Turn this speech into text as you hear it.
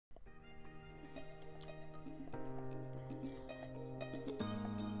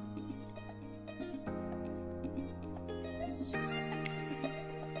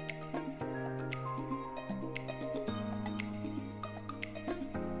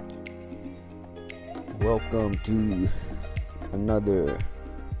Welcome to another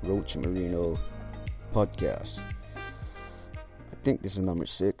Roach Marino podcast. I think this is number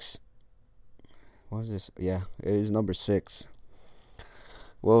 6. What is this? Yeah, it is number 6.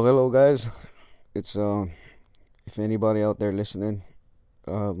 Well, hello guys. It's if anybody out there listening,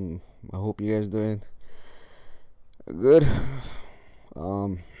 I hope you guys doing good.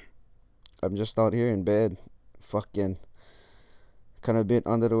 I'm just out here in bed, fucking kind of bit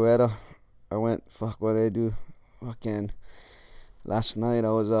under the weather. I went, what did I do? Fucking last night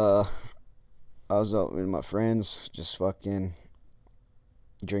I was out with my friends, just fucking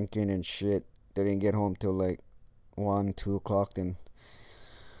drinking and shit. They didn't get home till like 1-2 o'clock. Then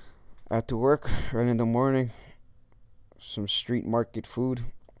I had to work early in the morning. Some street market food.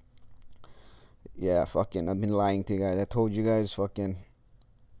 Yeah, fucking I've been lying to you guys. I told you guys fucking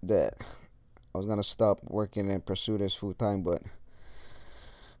that I was gonna stop working and pursue this full time, but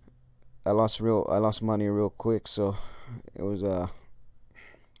I lost money real quick, so it was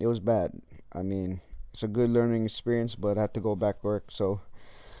bad. I mean, it's a good learning experience, but I had to go back to work. So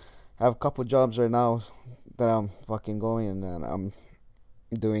I have a couple jobs right now that I'm fucking going, and I'm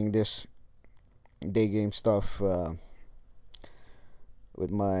doing this day game stuff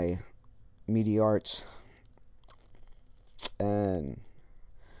with my media arts, and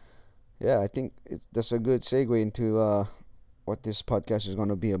yeah, I think that's a good segue into what this podcast is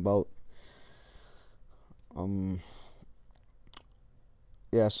gonna be about.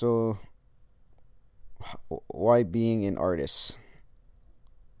 Yeah, so why being an artist?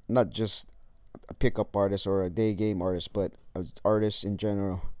 Not just a pickup artist or a day game artist, but as artists in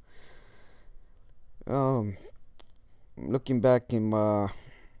general. Looking back in my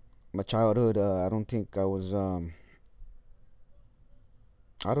childhood, I don't think I was an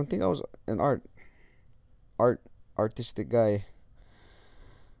artistic guy.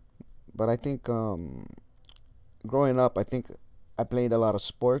 But I think growing up, I think I played a lot of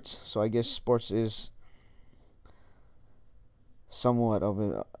sports, so I guess sports is somewhat of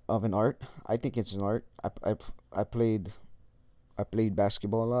an art. I think it's an art. I played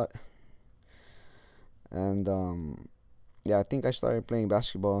basketball a lot, and yeah, I think I started playing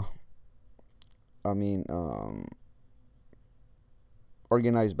basketball. I mean,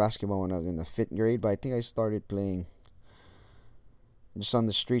 organized basketball when I was in the 5th grade, but I think I started playing just on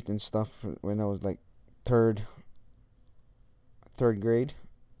the street and stuff when I was like third grade.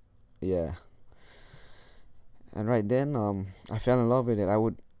 Yeah, and right then I fell in love with it. I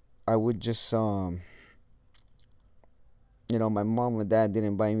would just my mom and dad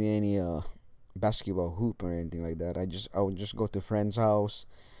didn't buy me any basketball hoop or anything like that. I would just go to a friend's house,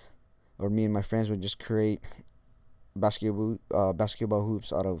 or me and my friends would just create basketball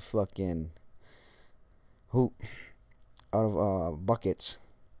hoops out of hoop out of buckets.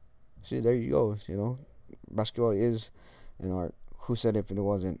 See, there you go. Basketball is an art. Who said if it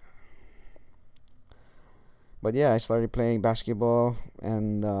wasn't? But yeah, I started playing basketball,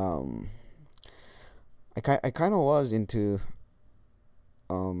 and I kind of was into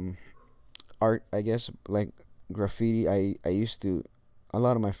art, I guess, like graffiti. I used to, a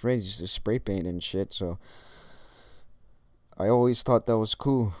lot of my friends used to spray paint and shit, so I always thought that was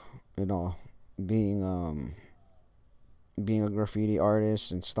cool, being being a graffiti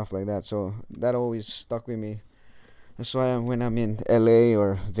artist and stuff like that. So that always stuck with me. That's why when I'm in LA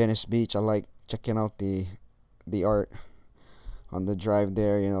or Venice Beach, I like checking out the art on the drive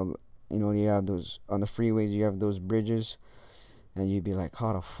there. You have those on the freeways. You have those bridges, and you'd be like,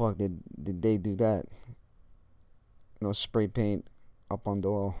 how the fuck did they do that? Spray paint up on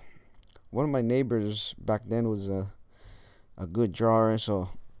the wall. One of my neighbors back then was a good drawer,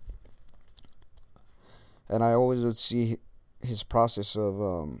 and I always would see his process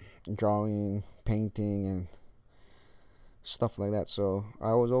of drawing, painting, and stuff like that. So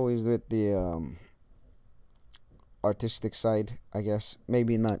I was always with the artistic side, I guess.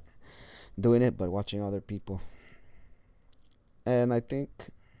 Maybe not doing it, but watching other people. And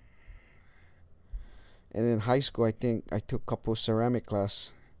in high school, I think I took a couple ceramic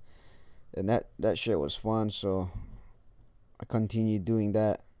class, and that shit was fun. So I continued doing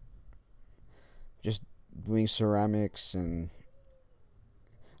that, just doing ceramics, and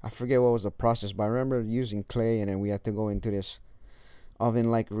I forget what was the process, but I remember using clay, and then we had to go into this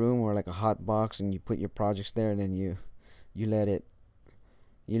oven-like room or like a hot box, and you put your projects there, and then you let it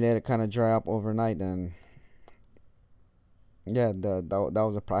kind of dry up overnight, and yeah, that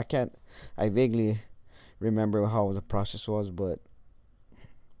was I vaguely remember how the process was, but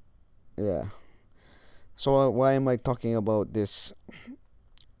yeah. So why am I talking about this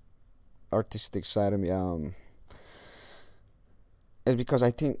artistic side of me? Is because I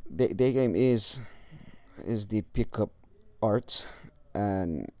think day game is is the pickup arts,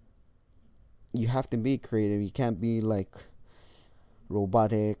 and you have to be creative. You can't be like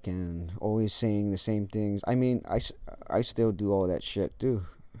robotic and always saying the same things. I mean, I still do all that shit too.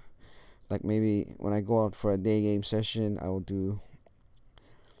 Like maybe when I go out for a day game session, I will do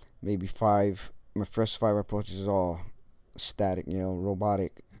maybe five. My first five approaches is all static,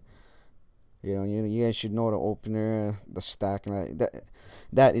 robotic. You guys should know the opener, the stack, and that.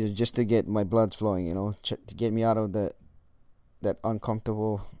 That is just to get my blood flowing, to get me out of that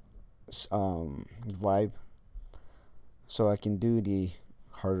uncomfortable vibe, so I can do the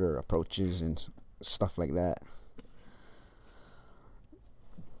harder approaches and stuff like that.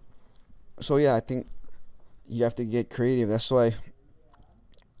 So yeah, I think you have to get creative. That's why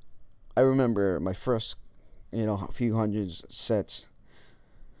I remember my first, few hundreds sets.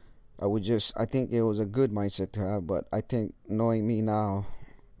 I think it was a good mindset to have, but I think knowing me now,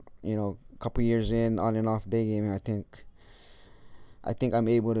 a couple years in on and off day gaming, I think I'm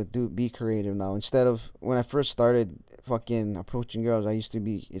able to be creative now. Instead of when I first started fucking approaching girls, I used to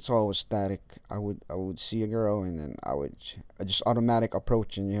be it's always static. I would see a girl and then I just automatic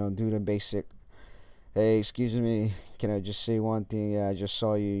approach and do the basic. Hey, excuse me, can I just say one thing? Yeah, I just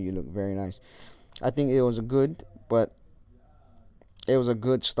saw you. You look very nice. I think but it was a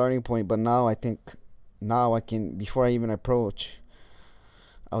good starting point. But now I think now I can before I even approach,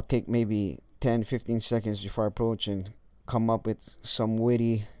 I'll take maybe 10, 15 seconds before I approach and come up with some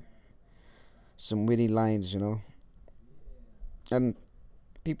witty lines, And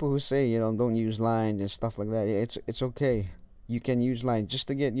people who say, don't use lines and stuff like that, it's okay. You can use lines just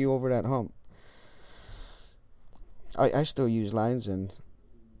to get you over that hump. I still use lines, and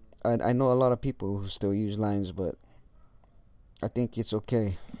I know a lot of people who still use lines, but I think it's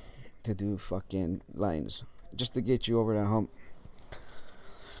okay to do fucking lines just to get you over that hump.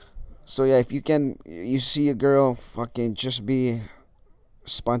 So yeah, if you see a girl, fucking just be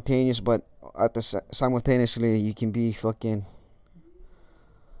spontaneous, but simultaneously you can be fucking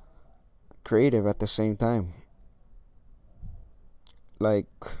creative at the same time. Like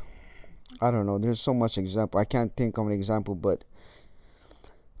I don't know, there's so much example. I can't think of an example, but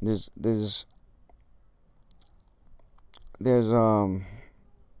there's a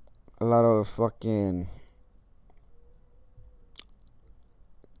lot of fucking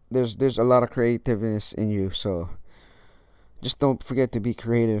there's a lot of creativeness in you, so just don't forget to be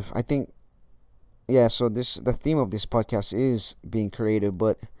creative. I think yeah, so the theme of this podcast is being creative,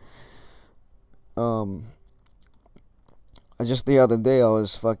 but um just the other day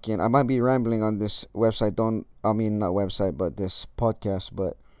I might be rambling on this website, don't I mean not website but this podcast,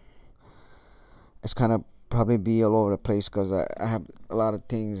 but it's kind of probably be all over the place because I have a lot of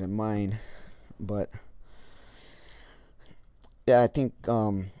things in mind, but yeah, I think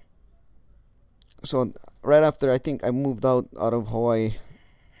so right after I think I moved out of Hawaii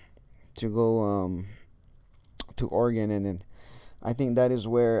to go to Oregon, and then I think that is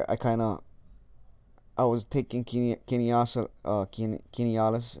where I was taking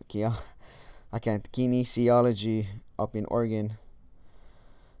kinesiology up in Oregon,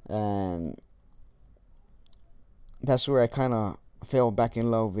 and that's where I kind of fell back in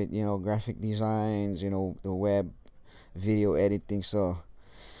love with graphic designs, the web, video editing. So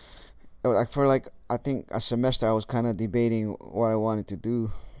for like I think a semester I was kind of debating what I wanted to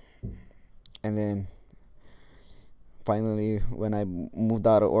do, and then finally when I moved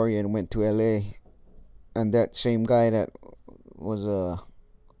out of Oregon and went to LA, and that same guy that was a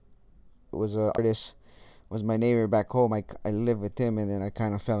artist was my neighbor back home. I lived with him, and then I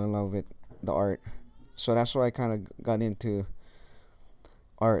kind of fell in love with the art. So that's why I kind of got into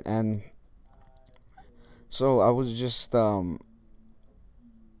art, and so I was just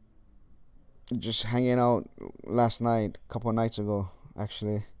hanging out last night, a couple of nights ago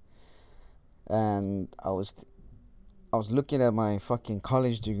actually, and I was looking at my fucking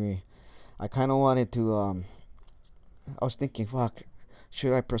college degree. I kind of wanted to I was thinking, fuck,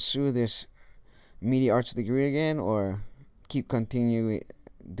 should I pursue this media arts degree again or keep continuing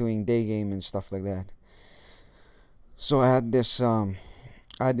doing day game and stuff like that? So I had this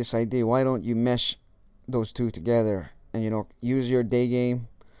idea. Why don't you mesh those two together and use your day game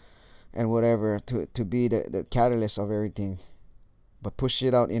and whatever to be the catalyst of everything, but push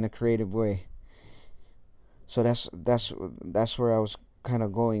it out in a creative way. So that's where I was kind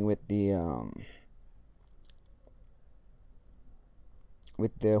of going with the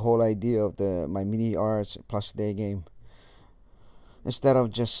whole idea of the my mini arts plus day game, instead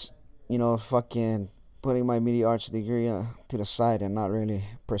of just fucking putting my media arts degree to the side and not really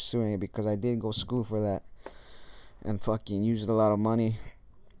pursuing it, because I did go school for that and fucking used a lot of money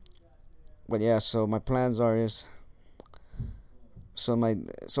But yeah, so my plans are is so my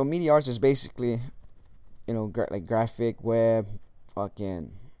so media arts is basically like graphic web,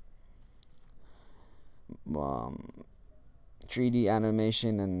 fucking um 3D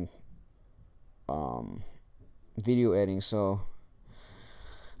animation and um video editing. So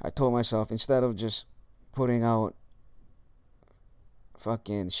I told myself, instead of just putting out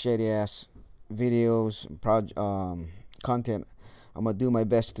fucking shitty ass videos, content, I'm gonna do my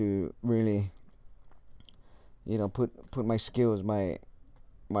best to really, put my skills, my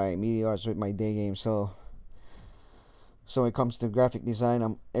media arts with my day game. So when it comes to graphic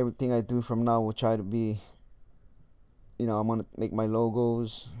design, everything I do from now will try to be, I'm gonna make my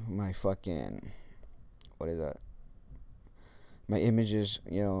logos, my fucking, what is that? My images.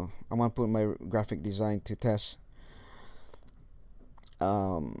 I'm gonna put my graphic design to test.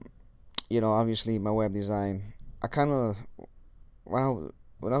 Um, Obviously my web design. I kind of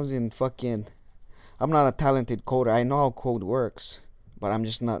when I was in fucking, I'm not a talented coder. I know how code works, but I'm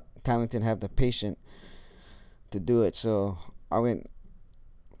just not talented. Have the patience to do it. So I went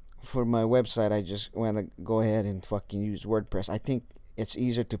for my website. I just want to go ahead and fucking use WordPress. I think it's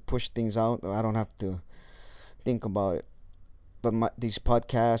easier to push things out. I don't have to think about it. But these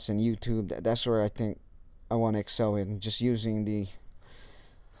podcasts and YouTube, that's where I think I want to excel in. Just using the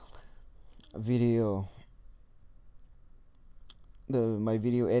video, my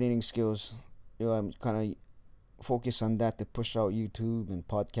video editing skills. I'm kind of focus on that to push out YouTube and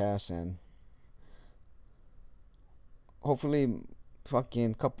podcasts, and hopefully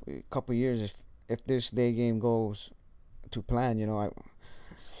fucking couple years, if this day game goes to plan, I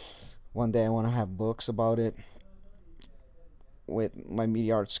one day I want to have books about it with my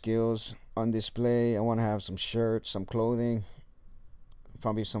media art skills on display. I want to have some shirts, some clothing,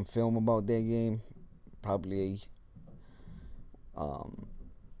 probably some film about day game, probably um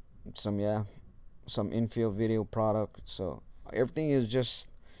some infield video product. So everything is just,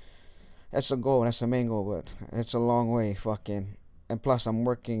 that's a goal, that's a main goal, but it's a long way fucking. And plus I'm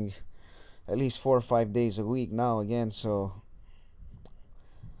working at least 4 or 5 days a week now again. So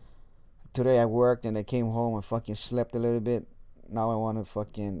today I worked and I came home and fucking slept a little bit. Now I want to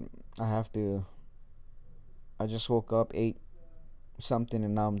fucking, I just woke up, ate something,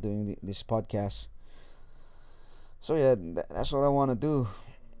 and now I'm doing this podcast. So yeah, that's what I want to do.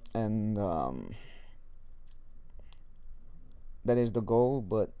 And that is the goal.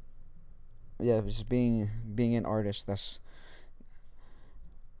 But yeah, just being an artist, that's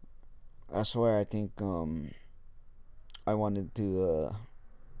where I think I wanted to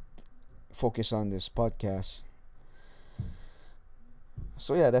focus on this podcast.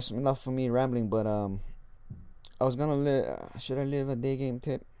 So yeah, that's enough for me rambling. But I was gonna should I leave a day game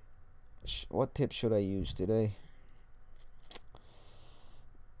tip? What tip should I use today?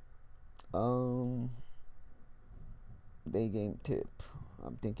 Um, Day game tip.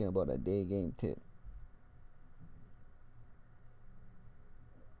 I'm thinking about a day game tip.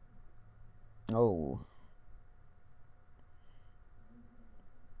 Oh,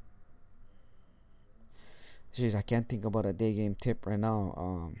 jeez, I can't think about a day game tip right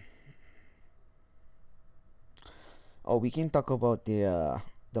now. Oh, we can talk about the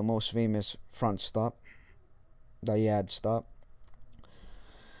most famous front stop, the Yad stop.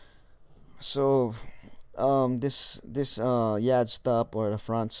 So, this Yad stop or the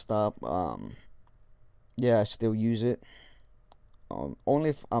front stop, yeah, I still use it.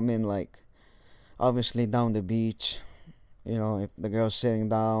 Only if I'm in, like, obviously down the beach. If the girl's sitting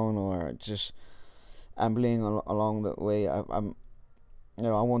down or just ambling along the way, I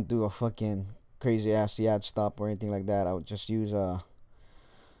won't do a fucking crazy ass Yad stop or anything like that. I would just use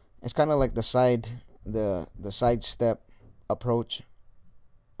it's kind of like the side step approach,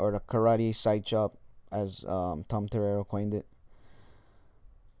 or the karate side chop, as Tom Terrero coined it.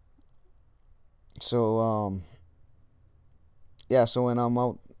 So yeah, so when I'm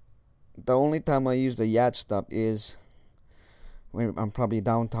out, the only time I use the yacht stop is when I'm probably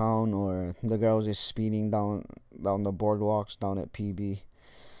downtown or the girls is speeding down the boardwalks down at PB.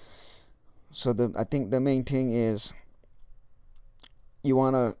 So I think the main thing is you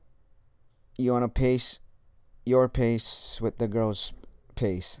wanna pace your pace with the girls'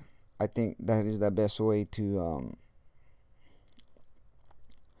 pace. I think that is the best way to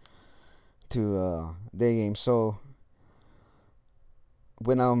day game. So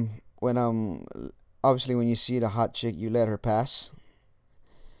when I'm obviously, when you see the hot chick, you let her pass,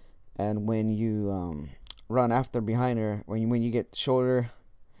 and when you run after behind her, when you get shoulder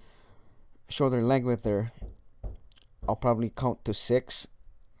length with her, I'll probably count to 6.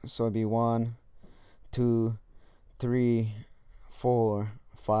 So it'd be 1, 2, 3, 4,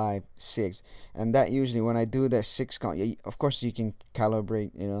 5, 6, and that usually when I do that 6 count, of course you can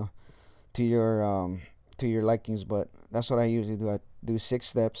calibrate, to your likings, but that's what I usually do. I do 6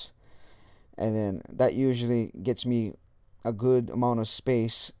 steps, and then that usually gets me a good amount of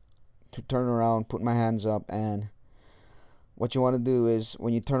space to turn around, put my hands up, and what you want to do is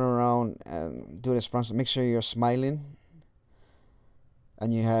when you turn around and do this front, make sure you're smiling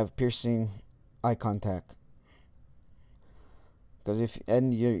and you have piercing eye contact. Because if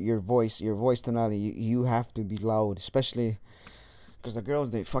and your voice tonality, you have to be loud, especially because the girls,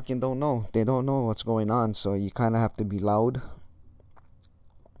 they fucking don't know what's going on, so you kind of have to be loud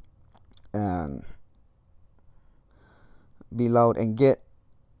and get.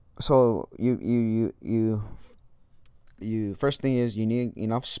 So you first thing is you need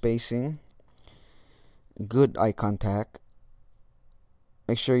enough spacing, good eye contact.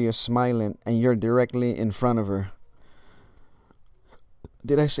 Make sure you're smiling and you're directly in front of her.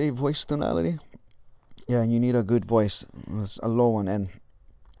 Did I say voice tonality? Yeah, and you need a good voice. It's a low one, and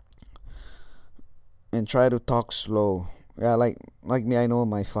try to talk slow. Yeah, like me, I know when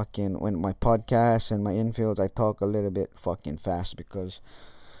my podcast and my infields, I talk a little bit fucking fast because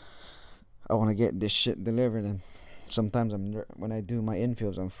I want to get this shit delivered, and sometimes when I do my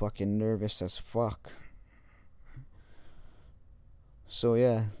infields, I'm fucking nervous as fuck. So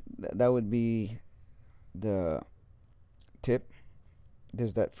yeah, that would be the tip.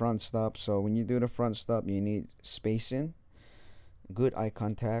 There's that front stop. So when you do the front stop, you need spacing, good eye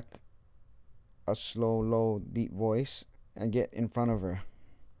contact, a slow, low, deep voice, and get in front of her.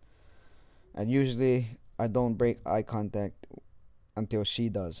 And usually I don't break eye contact until she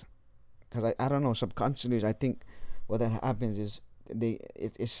does, because I don't know, subconsciously I think what that happens is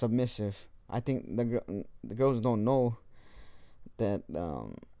it's submissive. I think the girls don't know that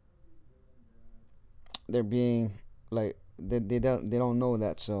they're being like they don't know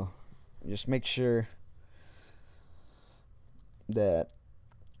that. So just make sure that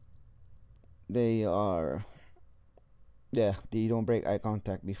they are, yeah, they don't break eye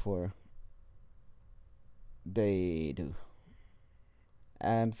contact before they do.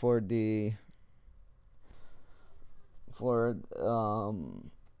 And for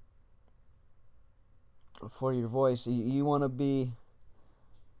for your voice, you want to be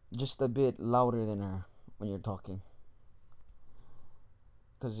just a bit louder than her when you're talking,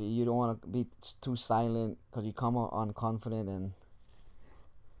 because you don't want to be too silent because you come on confident and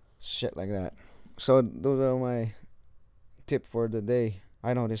shit like that. So those are my tip for the day.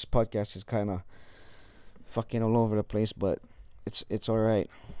 I know this podcast is kind of fucking all over the place, but it's all right.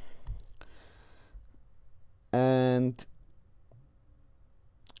 And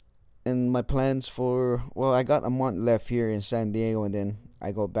my plans for, well, I got a month left here in San Diego, and then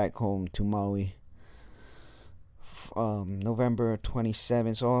I go back home to Maui, November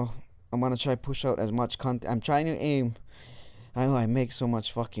 27th. So I'm gonna try push out as much content. I'm trying to aim. I know I make so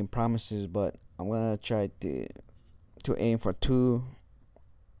much fucking promises, but I'm gonna try to aim for two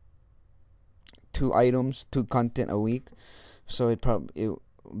items, two content a week. So it will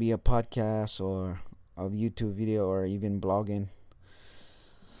be a podcast or a YouTube video or even blogging.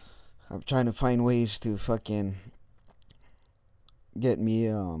 I'm trying to find ways to fucking get me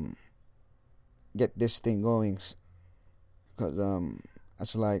get this thing going, because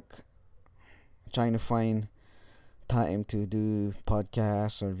it's like trying to find time to do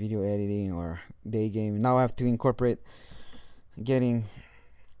podcasts or video editing or day game. Now I have to incorporate getting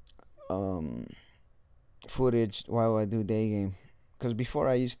footage while I do day game, because before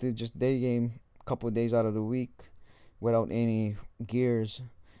I used to just day game a couple of days out of the week without any gears.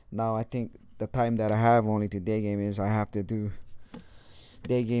 Now I think the time that I have only to day game is I have to do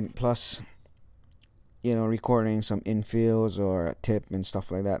day game plus recording some infields or a tip and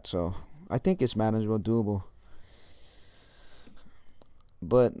stuff like that. So I think it's manageable, doable.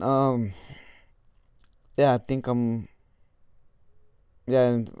 But yeah, I think and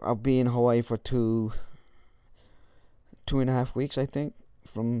I'll be in Hawaii for 2.5 weeks, I think,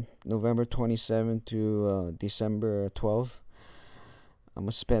 from November 27th to December 12th. I'm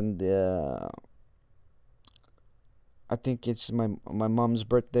gonna spend I think it's my mom's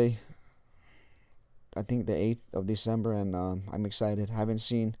birthday. I think the 8th of December, and I'm excited. I haven't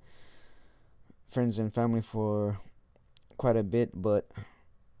seen friends and family for quite a bit, but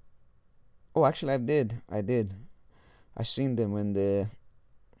actually I did. I seen them when the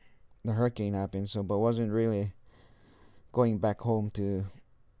hurricane happened, so but wasn't really going back home to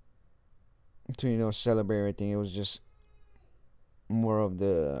celebrate everything. It was just more of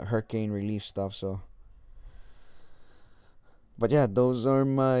the hurricane relief stuff. So, but yeah, those are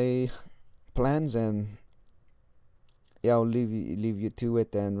my plans, and yeah, I'll leave you to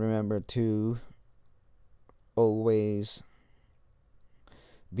it, and remember to always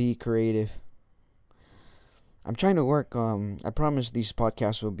be creative. I'm trying to work. I promise these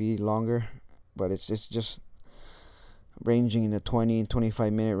podcasts will be longer, but it's just ranging in the 20 and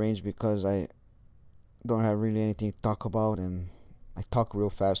 25 minute range because I don't have really anything to talk about, and I talk real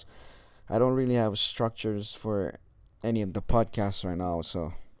fast. I don't really have structures for any of the podcasts right now,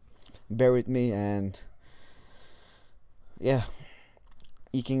 so bear with me. And yeah,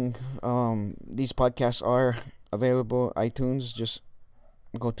 you can these podcasts are available iTunes. Just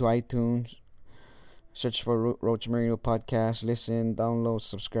go to iTunes, search for Roach Marino podcast, listen, download,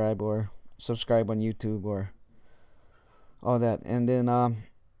 subscribe on YouTube or all that. And then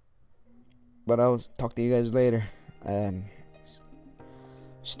but I'll talk to you guys later, and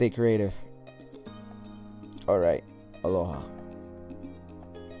stay creative. All right, aloha.